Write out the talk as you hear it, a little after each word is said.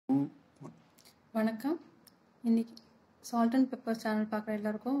வணக்கம். இன்னைக்கு salt and pepper channel பார்க்குற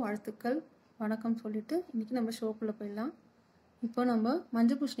எல்லாருக்கும் வாழ்த்துக்கள், வணக்கம் சொல்லிட்டு இன்றைக்கி நம்ம ஷோக்குள்ளே போயிடலாம். இப்போ நம்ம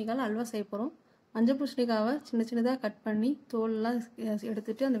மஞ்சள் பூசணிக்காயில் அல்வா செய்ய போகிறோம். மஞ்சள் பூசணிக்காவை சின்ன சின்னதாக கட் பண்ணி தோலெல்லாம்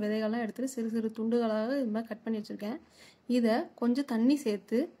எடுத்துகிட்டு அந்த விதைகள்லாம் எடுத்துகிட்டு சிறு சிறு துண்டுகளாக இது மாதிரி கட் பண்ணி வச்சுருக்கேன். இதை கொஞ்சம் தண்ணி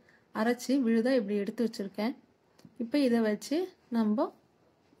சேர்த்து அரைச்சி விழுதாக இப்படி எடுத்து வச்சுருக்கேன். இப்போ இதை வச்சு நம்ம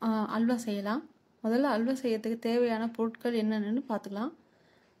அல்வா செய்யலாம். முதல்ல அல்வா செய்யறதுக்கு தேவையான பொருட்கள் என்னென்னு பார்த்துக்கலாம்.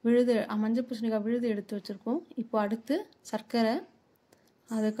 விழுது மஞ்சள் பூசணிக்காய் விழுது எடுத்து வச்சுருக்கோம். இப்போ அடுத்து சர்க்கரை,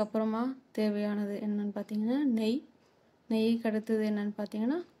 அதுக்கப்புறமா தேவையானது என்னென்னு பார்த்தீங்கன்னா நெய்க்கு அடுத்தது என்னென்னு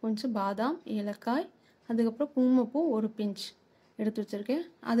பார்த்தீங்கன்னா கொஞ்சம் பாதாம், ஏலக்காய், அதுக்கப்புறம் குங்குமப்பூ ஒரு பிஞ்ச் எடுத்து வச்சுருக்கேன்.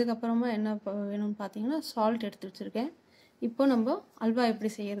 அதுக்கப்புறமா என்ன வேணும்னு பார்த்தீங்கன்னா சால்ட் எடுத்து வச்சுருக்கேன். இப்போ நம்ம அல்வா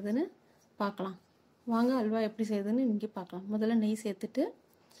எப்படி செய்கிறதுன்னு பார்க்கலாம். வாங்க அல்வா எப்படி செய்கிறதுன்னு இங்கே பார்க்கலாம். முதல்ல நெய் சேர்த்துட்டு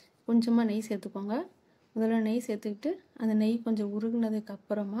கொஞ்சமாக நெய் சேர்த்துக்கோங்க. முதல்ல நெய் சேர்த்துக்கிட்டு அந்த நெய் கொஞ்சம் உருகுனதுக்கு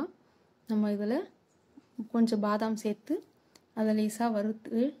அப்புறமா நம்ம இதில் கொஞ்சம் பாதாம் சேர்த்து அதை லேசாக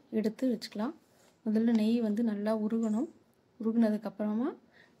வறுத்து எடுத்து வச்சுக்கலாம். முதல்ல நெய் வந்து நல்லா உருகணும். உருகுனதுக்கப்புறமா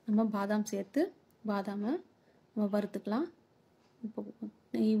நம்ம பாதாம் சேர்த்து பாதாமை நம்ம வறுத்துக்கலாம். இப்போ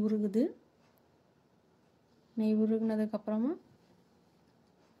நெய் உருகுது. நெய் உருகுனதுக்கப்புறமா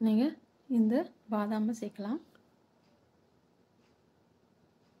நீங்கள் இந்த பாதாமை சேர்க்கலாம்.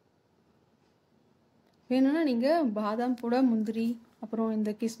 வேணும்னா நீங்கள் பாதாம் கூட முந்திரி, அப்புறம்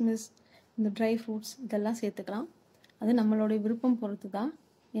இந்த கிஸ்மிஸ், இந்த ட்ரை ஃப்ரூட்ஸ் இதெல்லாம் சேர்த்துக்கலாம். அது நம்மளுடைய விருப்பம் பொறுத்து தான்.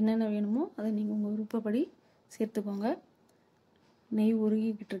 என்னென்ன வேணுமோ அதை நீங்கள் உங்கள் விருப்பப்படி சேர்த்துக்கோங்க. நெய்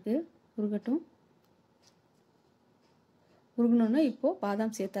உருகிக்கிட்டு இருக்கு, உருகட்டும். உருகணுன்னா இப்போது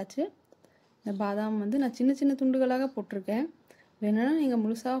பாதாம் சேர்த்தாச்சு. இந்த பாதாம் வந்து நான் சின்ன சின்ன துண்டுகளாக போட்டிருக்கேன். வேணும்னா நீங்கள்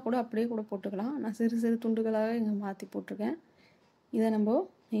முழுசாக கூட அப்படியே கூட போட்டுக்கலாம். நான் சிறு சிறு துண்டுகளாக இங்கே மாற்றி போட்டிருக்கேன். இதை நம்ம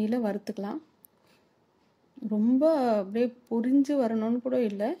நெய்யில் வறுத்துக்கலாம். ரொம்ப அப்படியே பொரிஞ்சு வரணும்னு கூட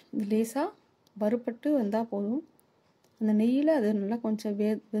இல்லை, இது லேசாக வறுபட்டு வந்தால் போதும். அந்த நெய்யில் அது நல்லா கொஞ்சம்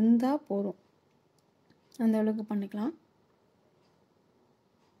வெந்தால் போதும், அந்த அளவுக்கு பண்ணிக்கலாம்.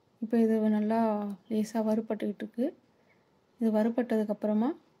 இப்போ இது நல்லா லேசாக வறுபட்டுக்கிட்டு இருக்கு. இது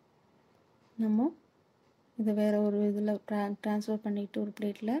வறுபட்டதுக்கப்புறமா நம்ம இதை வேறு ஒரு இதில் ட்ரான்ஸ்ஃபர் பண்ணிக்கிட்டு ஒரு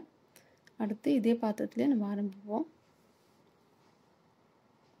பிளேட்டில் அடுத்து இதே பாத்திரத்துலேயே நம்ம ஆரம்பிப்போம்.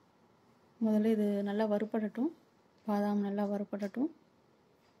 முதல்ல இது நல்லா வறுபடட்டும். பாதாம் நல்லா வறுபடட்டும்.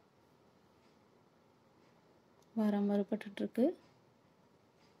 பாதாம் வறுபட்டுருக்கு.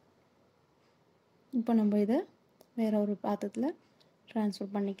 இப்போ நம்ம இதை வேறு ஒரு பாத்திரத்தில்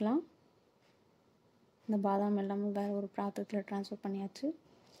ட்ரான்ஸ்ஃபர் பண்ணிக்கலாம். இந்த பாதாம் எல்லாமே வேறு ஒரு பாத்திரத்தில் ட்ரான்ஸ்ஃபர் பண்ணியாச்சு.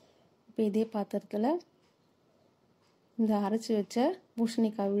 இப்போ இதே பாத்திரத்தில் இந்த அரைச்சி வச்ச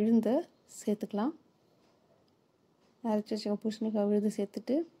பூசணிக்காய் விழுதை சேர்த்துக்கலாம். அரைச்சி வச்ச பூசணிக்காய் விழுது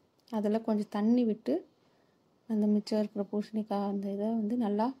சேர்த்துட்டு அதில் கொஞ்சம் தண்ணி விட்டு அந்த மிச்சம் இருக்கிற பூசணிக்காய் அந்த இதை வந்து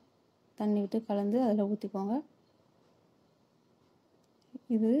நல்லா தண்ணி விட்டு கலந்து அதில் ஊற்றிக்கோங்க.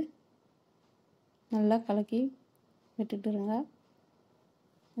 இது நல்லா கலக்கி விட்டுட்டுருங்க.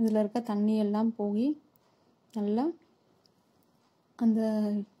 இதில் இருக்க தண்ணி எல்லாம் போய் நல்லா அந்த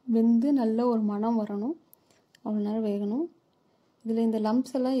வெந்து நல்ல ஒரு மணம் வரணும். அவ்வளோ நேரம் வேகணும். இதில் இந்த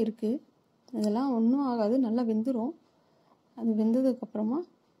லம்ப்ஸ் எல்லாம் இருக்குது, இதெல்லாம் ஒன்றும் ஆகாது, நல்லா வெந்துடும். அது வெந்ததுக்கப்புறமா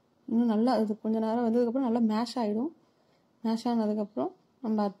இன்னும் நல்லா அது கொஞ்சம் நேரம் வந்ததுக்கப்புறம் நல்லா மேஷ் ஆகிடும். மேஷ் ஆனதுக்கப்புறம்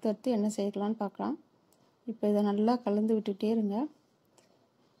நம்ம அடுத்து என்ன சேர்க்கலான்னு பார்க்கலாம். இப்போ இதை நல்லா கலந்து விட்டுகிட்டே இருங்க.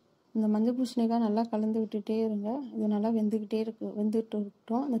 இந்த மஞ்சள் பூசணிக்காய் நல்லா கலந்து விட்டுகிட்டே இருங்க. இது நல்லா வெந்துக்கிட்டே வெந்துட்டு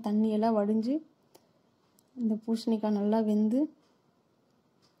இருக்கட்டும். அந்த தண்ணியெல்லாம் வடிஞ்சு இந்த பூசணிக்காய் நல்லா வெந்து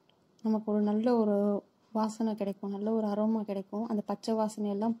நமக்கு ஒரு நல்ல ஒரு வாசனை கிடைக்கும், நல்ல ஒரு அரோமா கிடைக்கும். அந்த பச்சை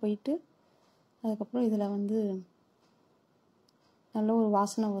வாசனையெல்லாம் போயிட்டு அதுக்கப்புறம் இதில் வந்து நல்ல ஒரு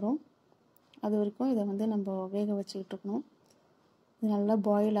வாசனை வரும். அது வரைக்கும் இதை வந்து நம்ம வேக வச்சுக்கிட்டு இருக்கணும். இது நல்லா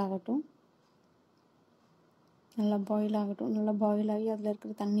பாயில் ஆகட்டும். நல்லா பாயில் ஆகி அதில்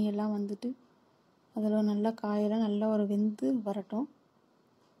இருக்கிற தண்ணியெல்லாம் வந்துட்டு அதில் நல்லா காயெல்லாம் நல்லா ஒரு வெந்து வரட்டும்.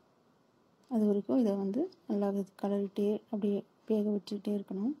 அது வரைக்கும் இதை வந்து நல்லா கலரிட்டே அப்படியே வேக வச்சுக்கிட்டே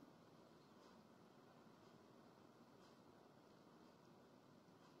இருக்கணும்.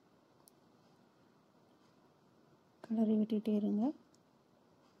 கலரி விட்டுக்கிட்டே இருங்க.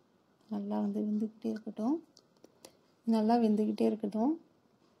 நல்லா வந்து வெந்துக்கிட்டே இருக்கட்டும். நல்லா வெந்துக்கிட்டே இருக்கட்டும்.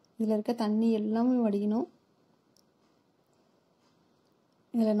 இதில் இருக்க தண்ணி எல்லாமே வடியணும்.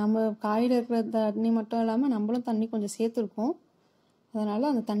 இதில் நம்ம காயில் இருக்கிற தண்ணி மட்டும் இல்லாமல் நம்மளும் தண்ணி கொஞ்சம் சேர்த்துருக்கோம்.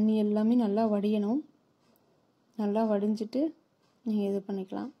 அதனால் அந்த தண்ணி எல்லாமே நல்லா வடியணும். நல்லா வடிஞ்சிட்டு நீங்கள் இது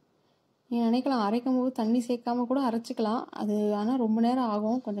பண்ணிக்கலாம். நீங்கள் நினைக்கலாம் அரைக்கும் போது தண்ணி சேர்க்காம கூட அரைச்சிக்கலாம். அது ஆனால் ரொம்ப நேரம்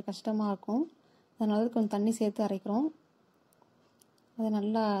ஆகும், கொஞ்சம் கஷ்டமாக இருக்கும். அதனால கொஞ்சம் தண்ணி சேர்த்து அரைக்கிறோம். அதை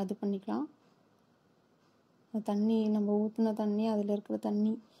நல்லா இது பண்ணிக்கலாம். அந்த தண்ணி நம்ம ஊற்றின தண்ணி, அதில் இருக்கிற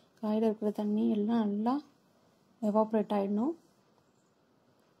தண்ணி காயில் இருக்கிற தண்ணி எல்லாம் நல்லா எவாப்ரேட் ஆகிடணும்.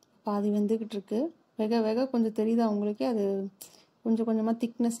 பாதி வெந்துக்கிட்டு இருக்கு. வேக வேக கொஞ்சம் தெரியுதா உங்களுக்கே, அது கொஞ்சம் கொஞ்சமாக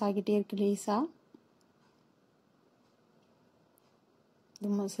திக்னஸ் ஆகிட்டே இருக்கு லேஸாக.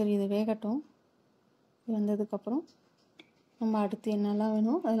 சரி, இது வேகட்டும். வெந்ததுக்கப்புறம் நம்ம அடுத்து என்னெல்லாம்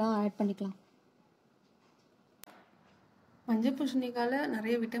வேணும் அதெல்லாம் ஆட் பண்ணிக்கலாம். மஞ்சள் பூசணிக்காயில்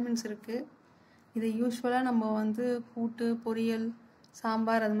நிறைய விட்டமின்ஸ் இருக்குது. இதை யூஸ்வலாக நம்ம வந்து கூட்டு, பொரியல்,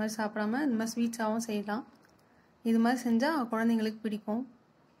 சாம்பார் அது மாதிரி சாப்பிடாம இந்த மாதிரி ஸ்வீட்ஸாகவும் செய்யலாம். இது மாதிரி செஞ்சால் குழந்தைங்களுக்கு பிடிக்கும்.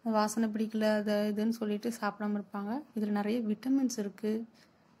 வாசனை பிடிக்கல அதை இதுன்னு சொல்லிட்டு சாப்பிடாம இருப்பாங்க. இதில் நிறைய விட்டமின்ஸ் இருக்குது,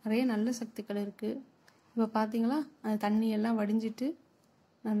 நிறைய நல்ல சக்திகள் இருக்குது. இப்போ பார்த்தீங்களா, அந்த தண்ணியெல்லாம் வடிஞ்சிட்டு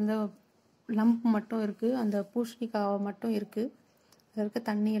அந்த லம்ப் மட்டும் இருக்குது, அந்த பூசணிக்காவை மட்டும் இருக்குது. அதில் இருக்க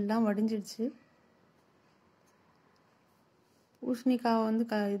தண்ணியெல்லாம் வடிஞ்சிடுச்சு. பூசணிக்காய் வந்து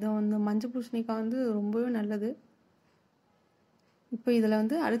இதை வந்து மஞ்சள் பூசணிக்காய் வந்து ரொம்பவே நல்லது. இப்போ இதில்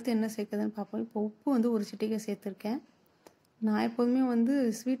வந்து அடுத்து என்ன சேர்க்குதுன்னு பார்ப்போம். இப்போ உப்பு வந்து ஒரு சிட்டிகை சேர்த்துருக்கேன். நான் எப்போதுமே வந்து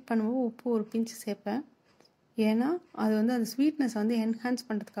ஸ்வீட் பண்ணும்போது உப்பு ஒரு பிஞ்சு சேர்ப்பேன். ஏன்னா அது வந்து அந்த ஸ்வீட்னஸ் வந்து என்ஹான்ஸ்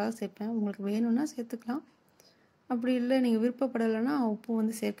பண்ணுறதுக்காக சேர்ப்பேன். உங்களுக்கு வேணும்னா சேர்த்துக்கலாம், அப்படி இல்லை நீங்கள் விருப்பப்படலைன்னா உப்பு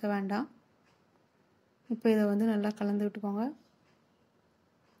வந்து சேர்க்க வேண்டாம். இப்போ இதை வந்து நல்லா கலந்து விட்டுக்கோங்க.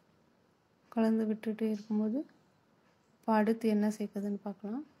 கலந்து விட்டுட்டு இருக்கும்போது இப்போ அடுத்து என்ன சேர்க்குதுன்னு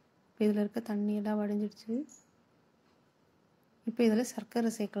பார்க்கலாம். இப்போ இதில் இருக்க தண்ணியெல்லாம் வடிஞ்சிடுச்சு. இப்போ இதில் சர்க்கரை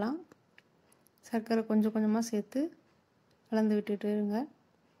சேர்க்கலாம். சர்க்கரை கொஞ்சம் கொஞ்சமாக சேர்த்து கலந்து விட்டுட்டு இருங்க.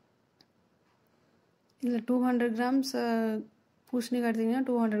 இதில் 200 கிராம்ஸ் பூசணிக்காய் எடுத்திங்கன்னா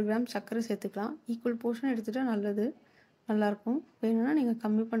 200 கிராம் சர்க்கரை சேர்த்துக்கலாம். ஈக்குவல் போர்ஷன் எடுத்துகிட்டா நல்லது, நல்லாயிருக்கும். வேணும்னா நீங்கள்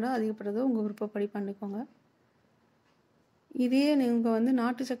கம்மி பண்ணுறது அதிகப்படுறதோ உங்கள் விருப்பப்படி பண்ணிக்கோங்க. இதையே நீங்கள் வந்து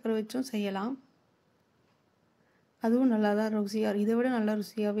நாட்டு சர்க்கரை வச்சும் செய்யலாம். அதுவும் நல்லா தான் ருசியாக, இதை விட நல்லா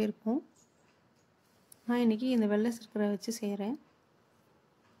ருசியாகவே இருக்கும். நான் இன்றைக்கி இந்த வெள்ளை சர்க்கரை வச்சு செய்கிறேன்.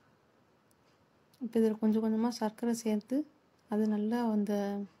 இப்போ இதில் கொஞ்சம் கொஞ்சமாக சர்க்கரை சேர்த்து அது நல்லா அந்த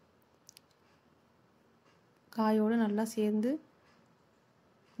காயோடு நல்லா சேர்ந்து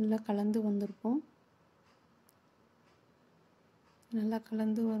நல்லா கலந்து வந்திருக்கும். நல்லா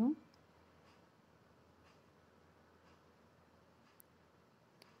கலந்து வரும்.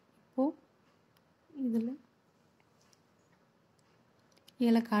 இப்போது இதில்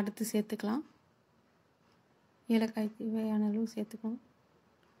ஏலக்காய் அடுத்து சேர்த்துக்கலாம். ஏலக்காய் தேவையான அளவு சேர்த்துக்கணும்.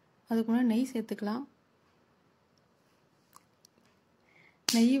 அதுக்கு முன்னாடி நெய் சேர்த்துக்கலாம்.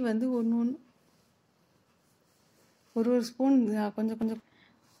 நெய் வந்து ஒரு ஸ்பூன் கொஞ்சம் கொஞ்சம்.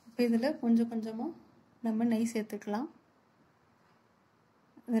 இப்போ இதில் கொஞ்சம் கொஞ்சமாக நம்ம நெய் சேர்த்துக்கலாம்.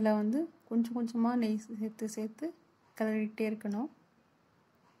 இதில் வந்து கொஞ்சம் கொஞ்சமாக நெய் சேர்த்து கிளறிட்டே இருக்கணும்.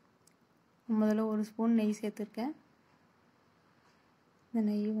 முதல்ல ஒரு ஸ்பூன் நெய் சேர்த்துருக்கேன். இந்த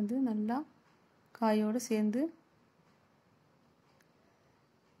நெய் வந்து நல்லா காயோடு சேர்ந்து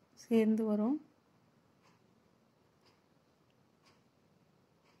வரும்.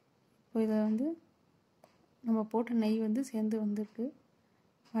 இப்போ இதை வந்து நம்ம போட்ட நெய் வந்து சேர்ந்து வந்திருக்கு.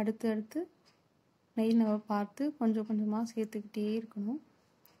 அடுத்து நெய் நம்ம பார்த்து கொஞ்சம் கொஞ்சமாக சேர்த்துக்கிட்டே இருக்கணும்.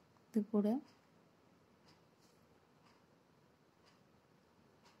 இது கூட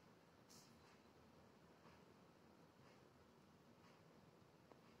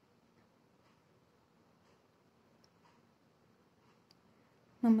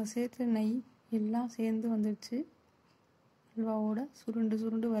நம்ம சேர்த்த நெய் எல்லாம் சேர்ந்து வந்துடுச்சு. அல்வாவோட சுருண்டு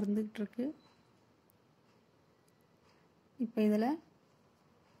சுருண்டு வந்துக்கிட்டு இருக்கு. இப்போ இதில்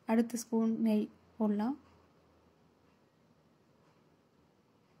அடுத்த ஸ்பூன் நெய் போடலாம்.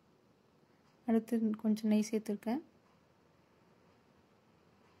 அடுத்து கொஞ்சம் நெய் சேர்த்துருக்கேன்.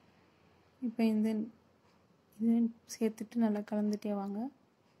 இப்போ இது சேர்த்துட்டு நல்லா கலந்துட்டே வாங்க.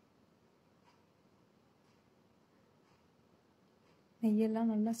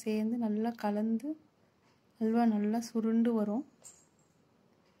 நெய்யெல்லாம் நல்லா சேர்ந்து நல்லா கலந்து அல்வா நல்லா சுருண்டு வரும்.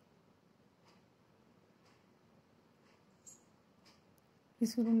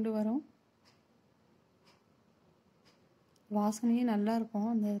 சுருண்டு வரும். வாசனையே நல்லா இருக்கும்.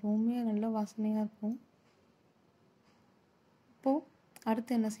 அந்த ரூமே நல்லா வாசனையாக இருக்கும். இப்போது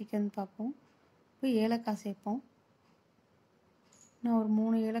அடுத்து என்ன சேர்க்குதுன்னு பார்ப்போம். இப்போ ஏலக்காய் சேர்ப்போம். நான் ஒரு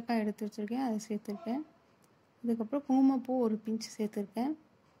 3 ஏலக்காய் எடுத்து வச்சுருக்கேன், அதை சேர்த்துருக்கேன். இதுக்கப்புறம் குங்குமப்பூ ஒரு பிஞ்சு சேர்த்துருக்கேன்.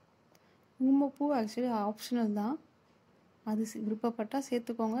 குங்குமப்பூ ஆக்சுவலி ஆப்ஷனல் தான், அது விருப்பப்பட்டால்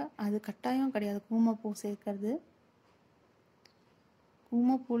சேர்த்துக்கோங்க. அது கட்டாயம் கிடையாது குங்குமப்பூ சேர்க்கறது.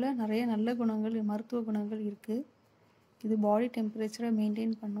 குங்குமப்பூவில் நிறைய நல்ல குணங்கள், மருத்துவ குணங்கள் இருக்குது. இது பாடி டெம்பரேச்சரை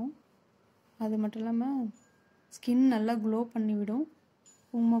மெயின்டைன் பண்ணும். அது மட்டும் இல்லாமல் ஸ்கின் நல்லா க்ளோ பண்ணிவிடும்.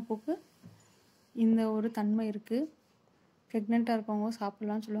 குங்குமப்பூக்கு இந்த ஒரு தன்மை இருக்குது. ப்ரெக்னெண்ட்டாக இருக்கவங்க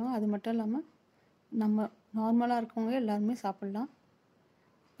சாப்பிட்லான்னு சொல்லுவாங்க. அது மட்டும் இல்லாமல் நம்ம நார்மலாக இருக்கவங்க எல்லாருமே சாப்பிட்லாம்.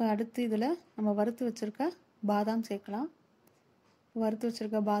 இப்போ அடுத்து இதில் நம்ம வறுத்து வச்சுருக்க பாதாம் சேர்க்கலாம். வறுத்து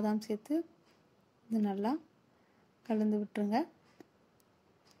வச்சுருக்க பாதாம் சேர்த்து இது நல்லா கலந்து விட்டுருங்க.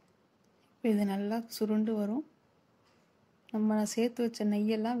 இப்போ இது நல்லா சுருண்டு வரும். நம்ம சேர்த்து வச்ச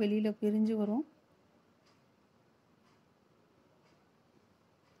நெய்யெல்லாம் வெளியில் பிரிஞ்சு வரும்.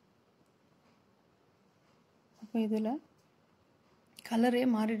 இப்போ இதில் கலரே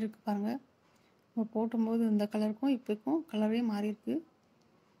மாறிட்டு இருக்கு பாருங்கள். நம்ம போட்டும்போது இந்த கலருக்கும் இப்போக்கும் கலரே மாறியிருக்கு.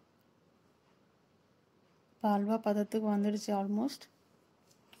 இப்போ அல்வா பதத்துக்கு வந்துடுச்சு ஆல்மோஸ்ட்.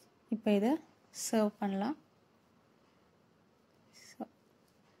 இப்போ இதை சர்வ் பண்ணலாம்.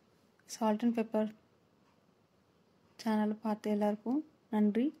 சால்ட் அண்ட் பெப்பர் சேனலை பார்த்து எல்லாருக்கும்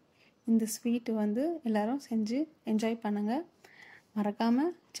நன்றி. இந்த ஸ்வீட்டு வந்து எல்லோரும் செஞ்சு என்ஜாய் பண்ணுங்கள்.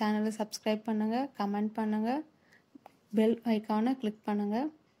 மறக்காமல் சேனலை சப்ஸ்கிரைப் பண்ணுங்கள், கமெண்ட் பண்ணுங்கள், பெல் ஐக்கானை கிளிக்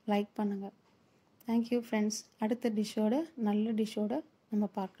பண்ணுங்கள், லைக் பண்ணுங்கள். Thank you friends. அடுத்த டிஷ்ஷோட நல்ல டிஷ்ஷோட நம்ம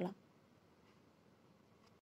பார்க்கலாம்.